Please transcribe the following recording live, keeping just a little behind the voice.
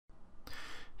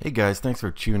Hey guys, thanks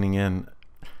for tuning in.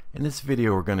 In this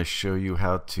video we're going to show you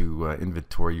how to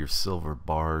inventory your silver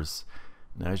bars.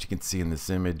 Now as you can see in this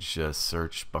image,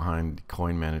 search behind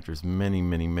CoinManage, there's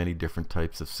many different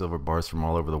types of silver bars from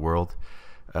all over the world.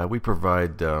 We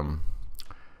provide, if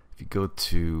you go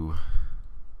to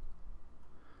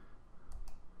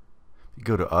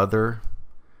other,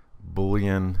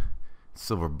 bullion,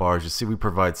 silver bars, you see we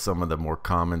provide some of the more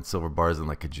common silver bars in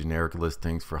like a generic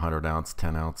listings for 100 ounce,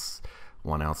 10 ounce,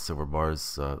 1 ounce silver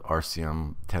bars,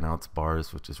 RCM 10 ounce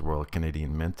bars, which is Royal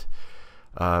Canadian Mint.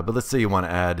 But let's say you want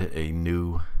to add a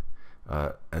new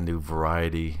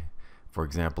variety. For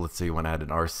example, let's say you want to add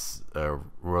an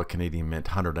Royal Canadian Mint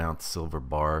 100 ounce silver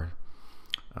bar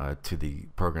to the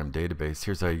program database.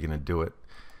 Here's how you're going to do it.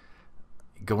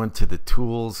 Go into the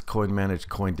Tools, CoinManage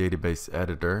Coin Database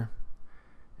Editor,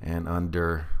 and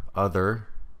under Other,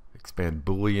 expand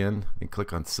Bullion, and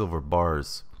click on Silver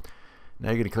Bars. Now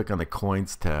you're going to click on the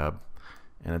Coins tab,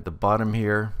 and at the bottom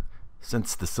here,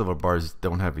 since the silver bars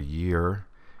don't have a year,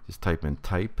 just type in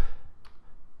type,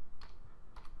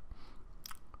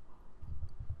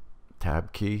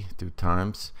 tab key 2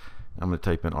 times. I'm going to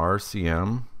type in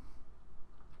RCM.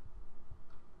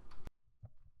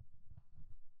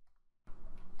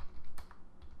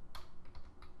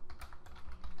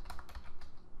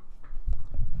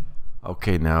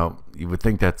 Okay, now you would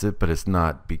think that's it, but it's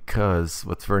not, because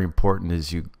what's very important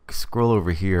is you scroll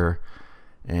over here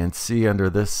and see under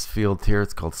this field here,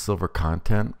 it's called silver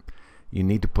content. You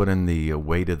need to put in the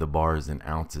weight of the bars in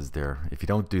ounces there. If you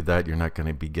don't do that, you're not going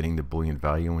to be getting the bullion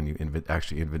value when you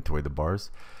actually inventory the bars.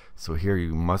 So here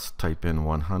you must type in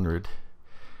 100,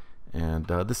 and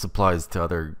this applies to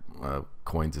other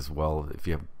coins as well. If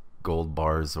you have gold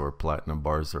bars or platinum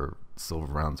bars or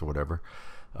silver rounds or whatever.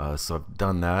 So I've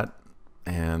done that.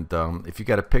 And if you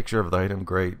got a picture of the item,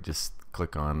 great, just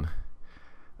click on.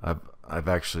 I've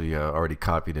actually already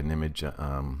copied an image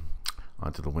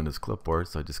onto the Windows clipboard,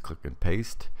 so I just click and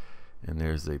paste, and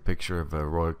there's a picture of a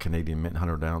Royal Canadian Mint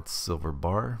 100 ounce silver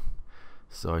bar.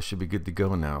 So I should be good to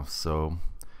go now. So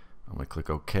I'm going to click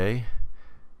OK.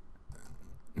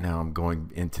 Now I'm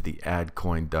going into the Add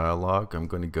Coin dialog. I'm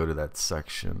going to go to that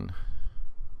section,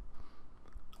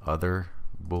 Other,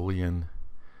 Bullion,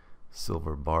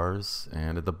 silver bars,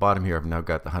 and at the bottom here I've now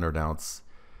got the 100 ounce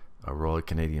Royal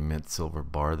Canadian Mint silver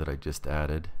bar that I just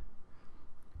added,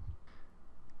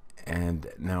 and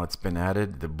now it's been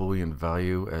added. The bullion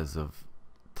value as of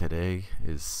today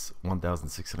is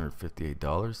 $1,658.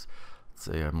 Let's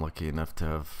say I'm lucky enough to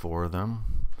have 4 of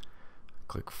them.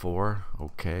 Click 4,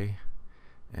 OK,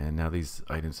 and now these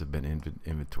items have been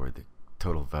inventoried. The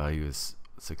total value is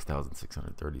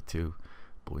 $6,632,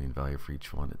 bullion value for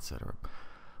each one, etc.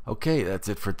 Okay, that's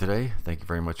it for today. Thank you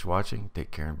very much for watching.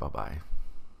 Take care and bye-bye.